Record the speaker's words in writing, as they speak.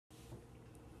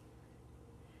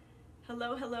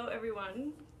Hello, hello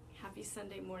everyone. Happy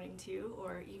Sunday morning to you,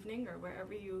 or evening, or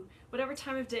whatever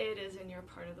time of day it is in your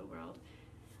part of the world.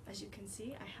 As you can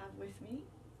see, I have with me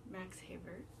Max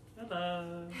Haber.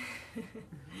 Hello.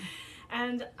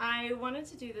 And I wanted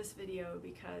to do this video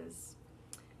because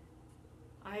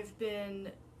I've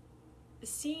been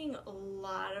seeing a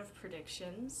lot of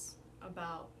predictions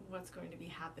about what's going to be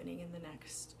happening in the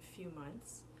next few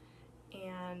months.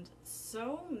 And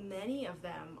so many of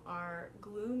them are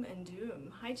gloom and doom.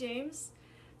 Hi, James.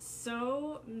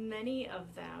 So many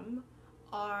of them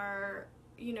are,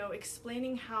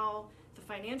 explaining how the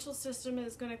financial system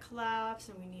is going to collapse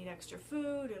and we need extra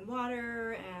food and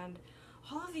water and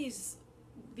all of these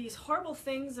horrible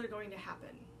things that are going to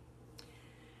happen.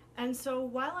 And so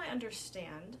while I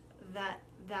understand that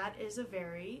that is a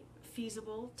very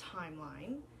feasible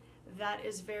timeline, that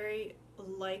is very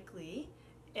likely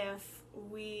if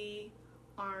we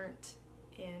aren't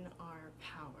in our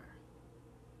power.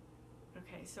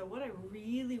 Okay, so what I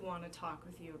really want to talk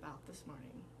with you about this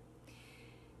morning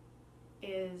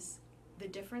is the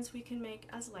difference we can make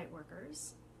as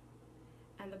lightworkers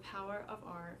and the power of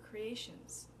our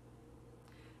creations.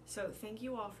 So thank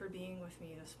you all for being with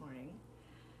me this morning.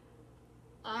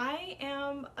 I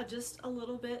am just a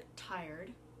little bit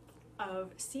tired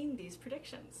of seeing these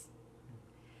predictions,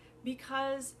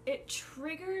 because it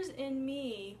triggers in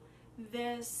me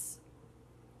this,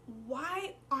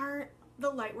 why aren't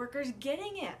the lightworkers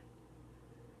getting it?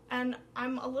 And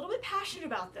I'm a little bit passionate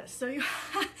about this, so you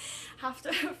have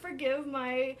to forgive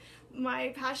my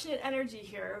passionate energy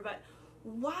here, but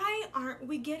why aren't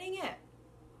we getting it?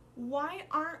 Why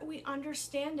aren't we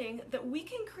understanding that we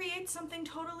can create something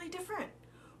totally different?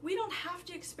 We don't have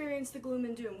to experience the gloom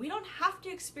and doom. We don't have to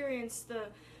experience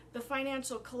the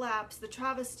financial collapse, the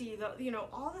travesty,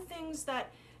 all the things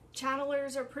that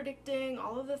channelers are predicting,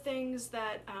 all of the things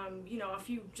that, if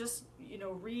you just,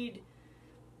 read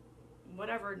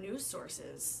whatever news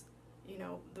sources,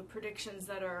 the predictions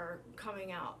that are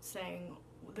coming out saying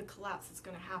the collapse that's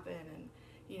going to happen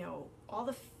and, all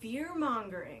the fear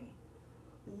mongering.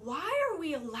 Why are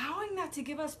we allowing that to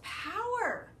give us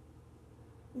power?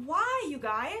 Why, you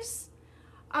guys?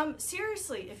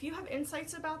 Seriously, if you have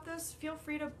insights about this, feel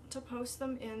free to post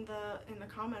them in the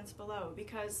comments below,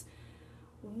 because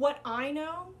what I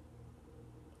know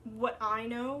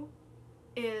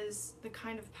is the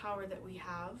kind of power that we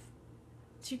have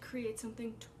to create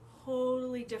something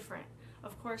totally different.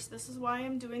 Of course, this is why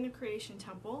I'm doing the Creation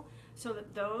Temple, so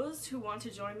that those who want to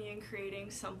join me in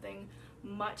creating something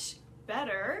much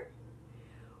better,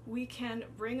 we can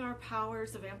bring our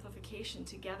powers of amplification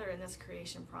together in this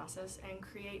creation process and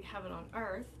create heaven on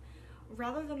earth,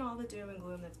 rather than all the doom and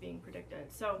gloom that's being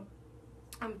predicted. So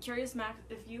I'm curious, Max,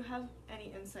 if you have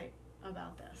any insight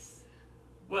about this.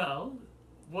 Well,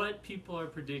 what people are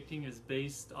predicting is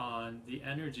based on the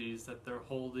energies that they're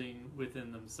holding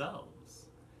within themselves.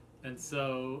 And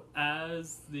so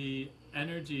as the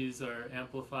energies are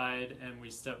amplified and we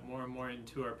step more and more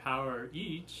into our power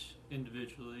each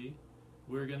individually,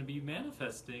 we're going to be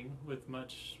manifesting with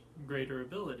much greater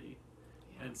ability.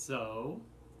 Yeah. And so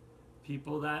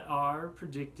people that are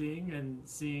predicting and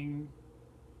seeing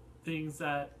things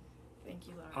that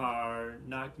are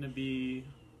not going to be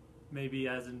maybe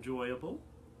as enjoyable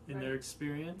in their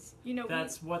experience,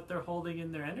 that's what they're holding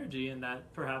in their energy, and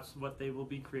that perhaps what they will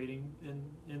be creating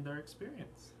in their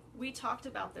experience. We talked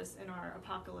about this in our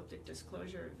apocalyptic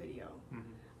disclosure video.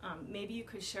 Mm-hmm. Maybe you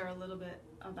could share a little bit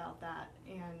about that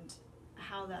and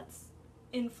how that's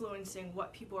influencing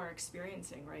what people are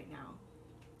experiencing right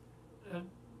now.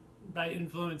 By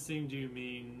influencing, do you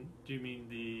mean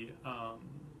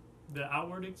the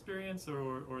outward experience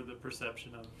or the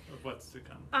perception of what's to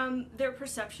come? Their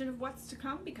perception of what's to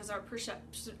come, because our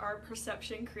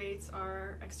perception creates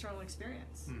our external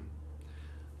experience.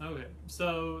 Okay,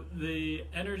 so the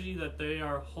energy that they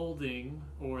are holding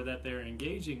or that they're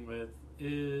engaging with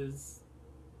is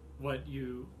what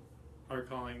you are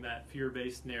calling that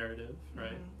fear-based narrative,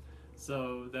 right? Mm-hmm.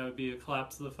 So that would be a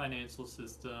collapse of the financial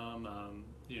system,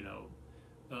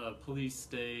 police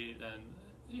state, and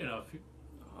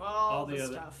all the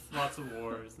other stuff. Lots of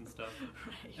wars and stuff.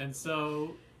 Right. And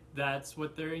so that's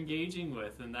what they're engaging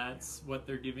with, and that's what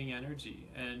they're giving energy,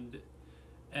 and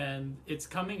it's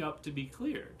coming up to be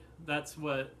cleared. That's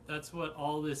what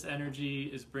all this energy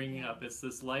is bringing up. It's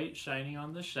this light shining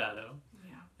on the shadow,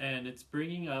 and it's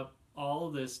bringing up all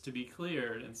of this to be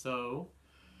cleared. And so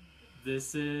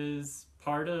this is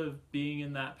part of being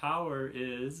in that power,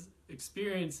 is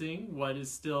experiencing what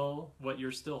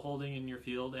you're still holding in your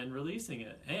field and releasing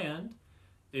it. And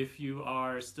if you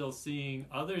are still seeing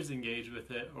others engage with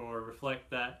it or reflect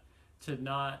that to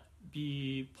not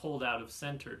be pulled out of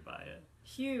centered by it.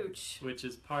 Huge. Which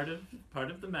is part of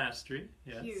the mastery.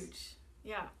 Yes. Huge.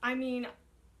 Yeah. I mean,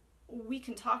 we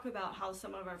can talk about how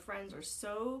some of our friends are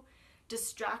so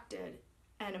distracted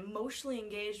and emotionally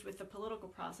engaged with the political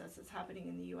process that's happening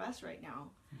in the US right now.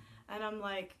 Mm-hmm. And I'm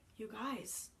like, you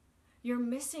guys, you're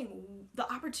missing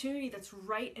the opportunity that's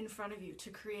right in front of you to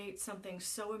create something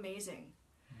so amazing.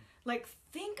 Mm-hmm. Like,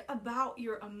 think about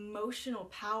your emotional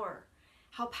power,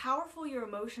 how powerful your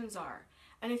emotions are.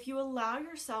 And if you allow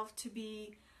yourself to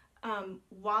be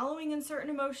wallowing in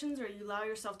certain emotions, or you allow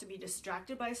yourself to be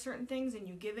distracted by certain things and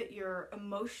you give it your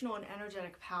emotional and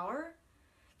energetic power,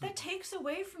 that takes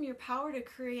away from your power to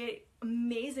create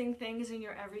amazing things in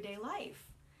your everyday life.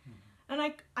 Mm-hmm.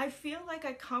 And I feel like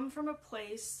I come from a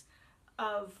place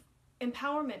of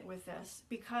empowerment with this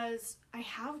because I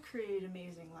have created an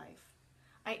amazing life.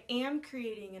 I am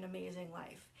creating an amazing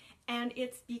life. And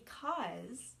it's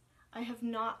because I have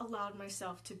not allowed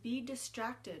myself to be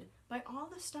distracted by all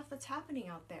the stuff that's happening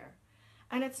out there.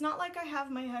 And it's not like I have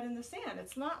my head in the sand.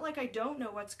 It's not like I don't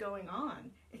know what's going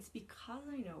on. It's because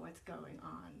I know what's going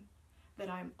on that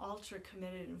I'm ultra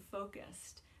committed and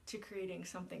focused to creating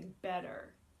something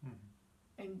better.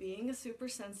 Mm-hmm. And being a super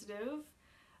sensitive,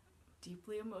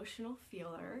 deeply emotional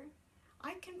feeler,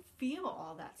 I can feel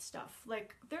all that stuff.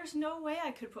 Like, there's no way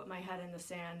I could put my head in the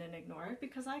sand and ignore it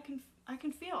because I can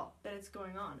feel that it's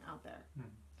going on out there. Mm.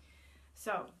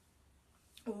 So,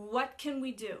 what can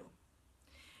we do?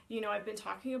 You know, I've been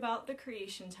talking about the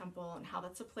Creation Temple and how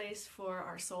that's a place for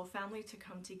our soul family to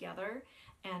come together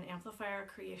and amplify our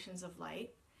creations of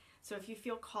light. So if you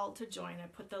feel called to join, I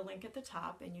put the link at the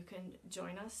top and you can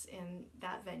join us in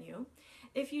that venue.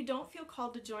 If you don't feel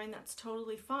called to join, that's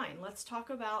totally fine. Let's talk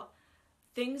about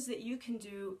things that you can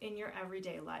do in your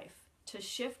everyday life to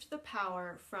shift the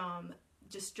power from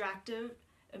distractive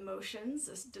emotions,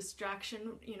 this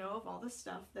distraction, you know, of all the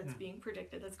stuff that's being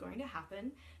predicted that's going to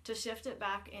happen, to shift it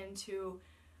back into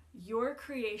your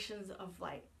creations of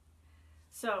light.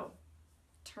 So,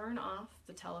 turn off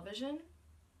the television.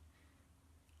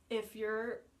 If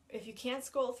you can't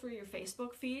scroll through your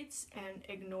Facebook feeds and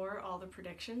ignore all the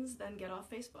predictions, then get off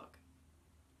Facebook.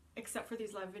 Except for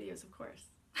these live videos, of course.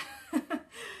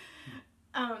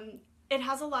 It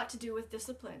has a lot to do with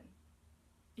discipline.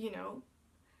 You know,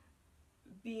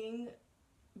 being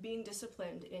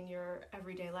disciplined in your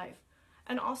everyday life.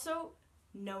 And also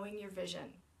knowing your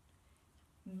vision.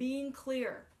 Being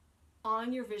clear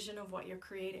on your vision of what you're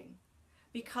creating.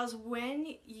 Because when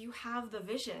you have the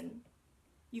vision,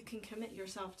 you can commit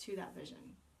yourself to that vision.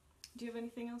 Do you have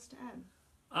anything else to add?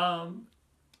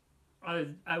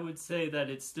 I would say that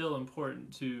it's still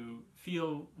important to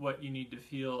feel what you need to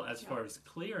feel as far as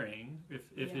clearing,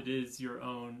 if it is your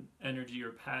own energy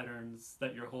or patterns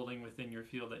that you're holding within your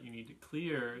field that you need to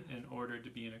clear in order to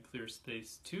be in a clear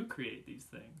space to create these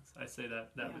things. I say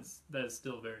that is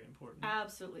still very important.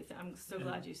 Absolutely. I'm so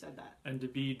glad you said that. And to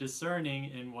be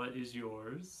discerning in what is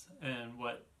yours and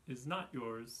what is not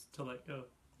yours to let go.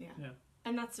 Yeah.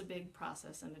 And that's a big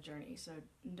process and a journey, so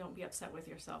don't be upset with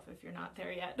yourself if you're not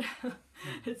there yet.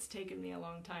 It's taken me a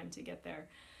long time to get there.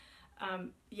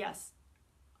 Yes,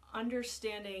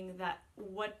 understanding that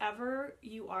whatever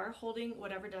you are holding,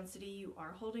 whatever density you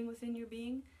are holding within your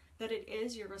being, that it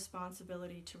is your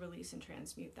responsibility to release and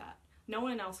transmute that. No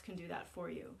one else can do that for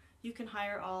you. You can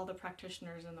hire all the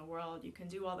practitioners in the world, you can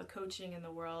do all the coaching in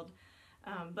the world,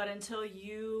 but until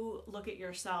you look at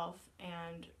yourself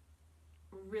and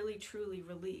really truly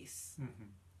release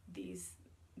this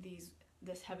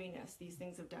heaviness, these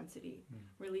things of density,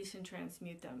 release and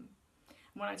transmute them.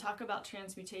 When I talk about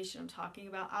transmutation, I'm talking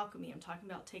about alchemy. I'm talking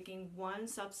about taking one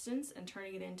substance and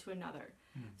turning it into another.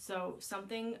 So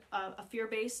something, a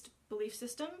fear-based belief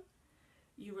system,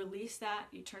 you release that,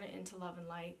 you turn it into love and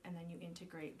light, and then you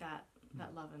integrate that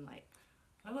love and light.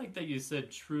 I like that you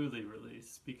said truly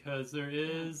release, because there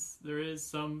is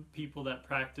some people that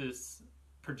practice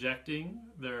projecting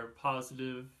their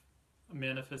positive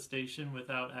manifestation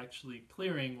without actually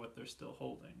clearing what they're still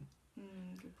holding.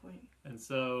 Good point. And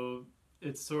so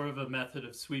it's sort of a method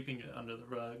of sweeping it under the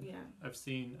rug. Yeah. I've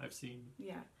seen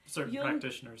certain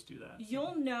practitioners do that.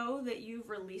 You'll know that you've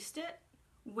released it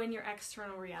when your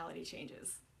external reality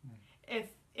changes.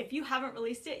 If you haven't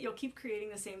released it, you'll keep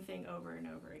creating the same thing over and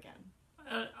over again.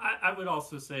 I would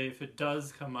also say if it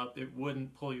does come up, it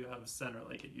wouldn't pull you out of center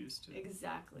like it used to.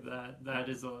 Exactly. That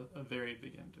is a very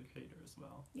big indicator as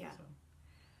well. Yeah.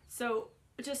 So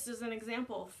just as an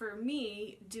example, for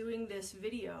me, doing this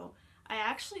video, I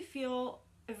actually feel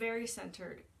very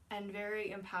centered and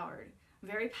very empowered,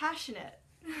 very passionate.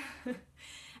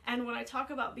 And when I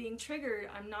talk about being triggered,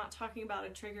 I'm not talking about a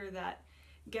trigger that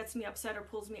gets me upset or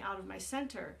pulls me out of my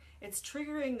center, it's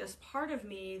triggering this part of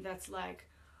me that's like,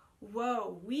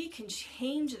 whoa, we can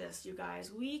change this, you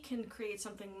guys. We can create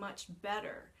something much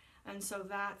better. And so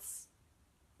that's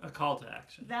a call to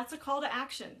action. That's a call to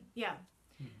action, yeah.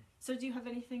 So do you have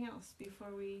anything else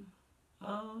before we...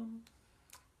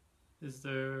 Is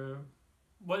there...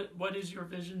 What is your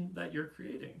vision that you're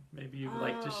creating? Maybe you would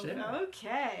like to share.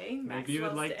 Okay. Maybe you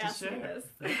would like to share.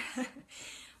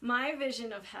 My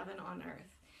vision of heaven on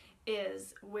earth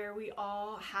is where we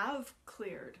all have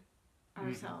cleared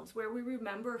ourselves, where we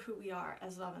remember who we are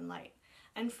as love and light.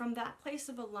 And from that place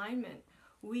of alignment,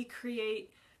 we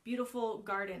create beautiful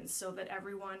gardens so that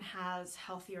everyone has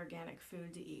healthy organic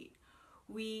food to eat.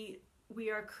 We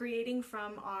are creating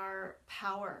from our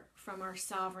power, from our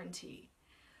sovereignty,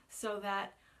 so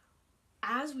that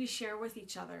as we share with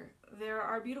each other, there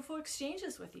are beautiful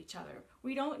exchanges with each other.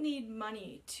 We don't need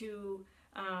money to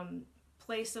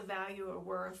place a value or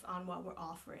worth on what we're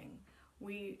offering.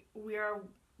 We are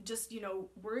just,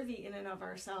 worthy in and of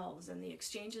ourselves, and the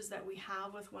exchanges that we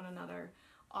have with one another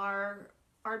are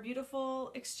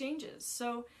beautiful exchanges.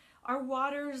 So our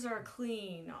waters are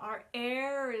clean, our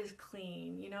air is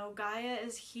clean, Gaia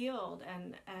is healed,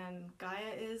 and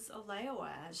Gaia is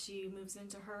Aleoa as she moves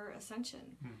into her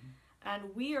ascension.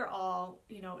 And we are all,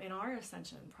 in our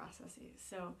ascension processes.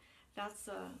 So that's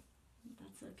a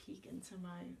peek into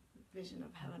my vision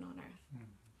of heaven on earth.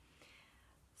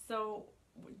 So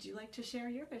would you like to share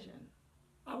your vision?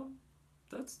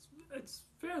 It's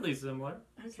fairly similar.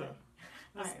 Okay. So.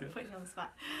 All right, I'm putting you on the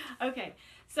spot. Okay,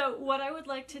 so what I would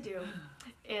like to do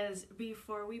is,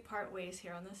 before we part ways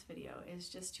here on this video, is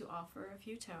just to offer a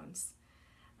few tones,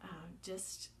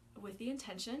 just with the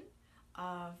intention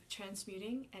of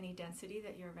transmuting any density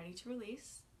that you're ready to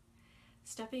release,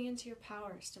 stepping into your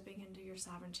power, stepping into your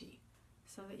sovereignty,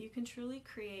 so that you can truly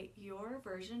create your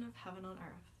version of heaven on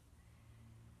earth.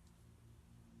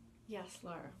 Yes,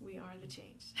 Laura, we are the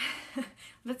change.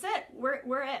 That's it.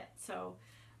 We're it. So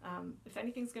if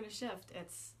anything's going to shift,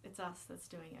 it's us that's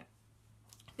doing it.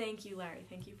 Thank you, Larry.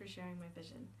 Thank you for sharing my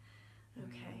vision.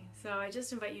 Okay, so I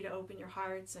just invite you to open your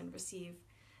hearts and receive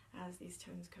as these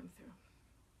tones come through.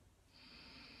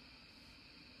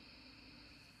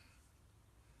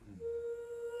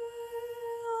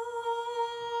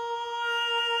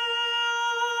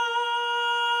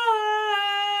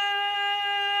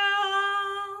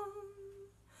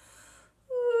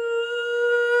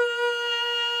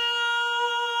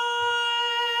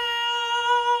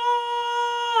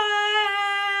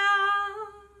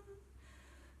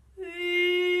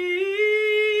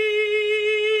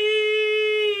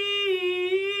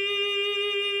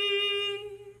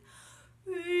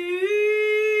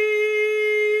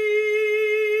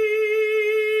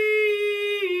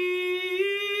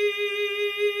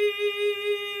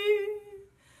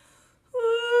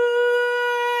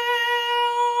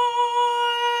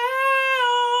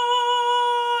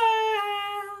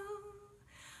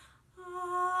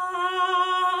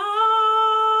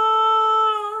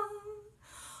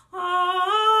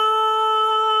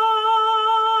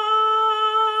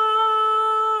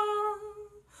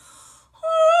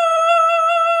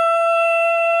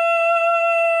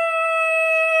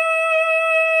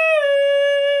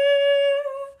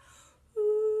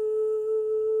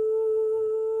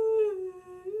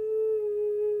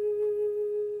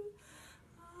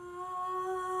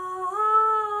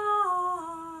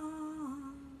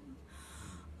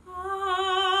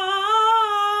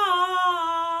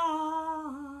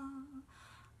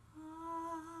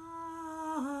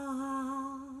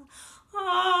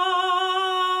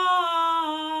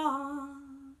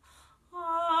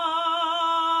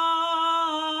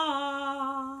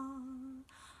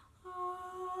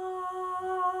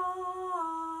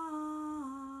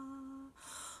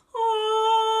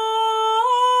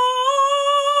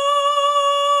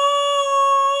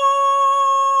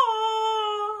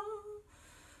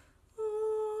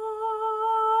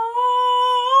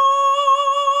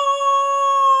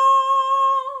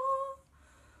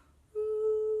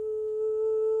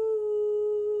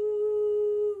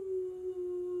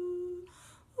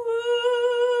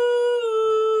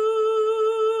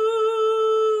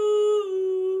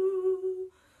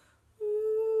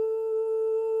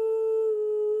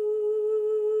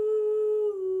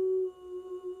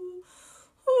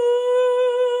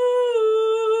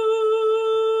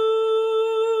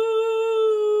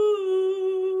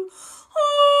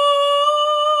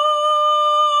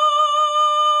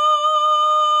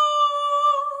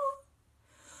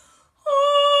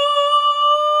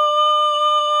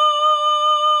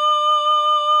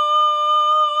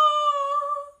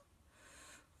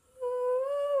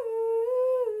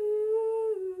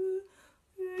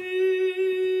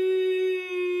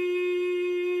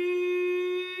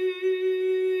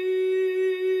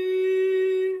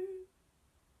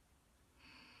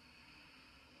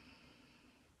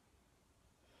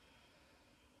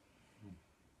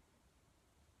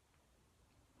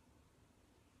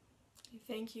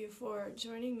 Thank you for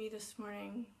joining me this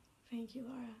morning. Thank you,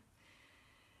 Laura.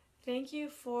 Thank you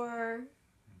for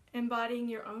embodying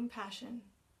your own passion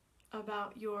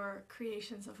about your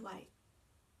creations of light.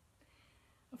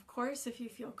 Of course, if you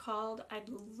feel called, I'd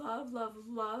love, love,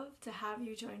 love to have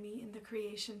you join me in the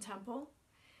Creation Temple.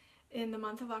 In the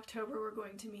month of October, we're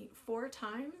going to meet 4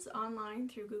 times online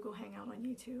through Google Hangout on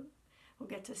YouTube. We'll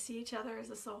get to see each other as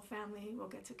a soul family. We'll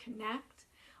get to connect.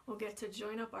 We'll get to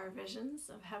join up our visions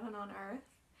of heaven on earth.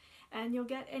 And you'll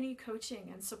get any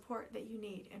coaching and support that you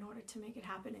need in order to make it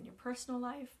happen in your personal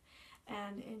life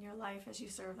and in your life as you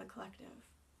serve the collective.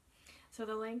 So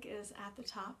the link is at the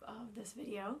top of this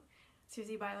video,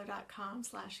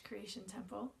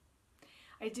 susiebeiler.com/creationtemple.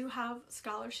 I do have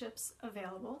scholarships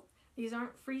available. These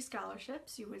aren't free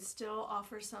scholarships. You would still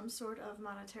offer some sort of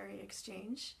monetary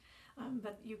exchange,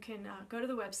 but you can go to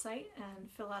the website and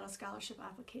fill out a scholarship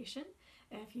application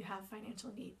if you have financial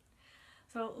need.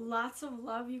 So lots of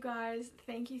love, you guys.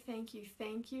 Thank you, thank you,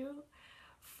 thank you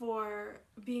for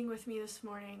being with me this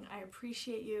morning. I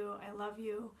appreciate you. I love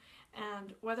you.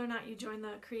 And whether or not you join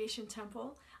the Creation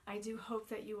Temple, I do hope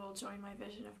that you will join my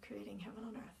vision of creating heaven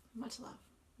on earth. Much love.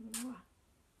 Mwah.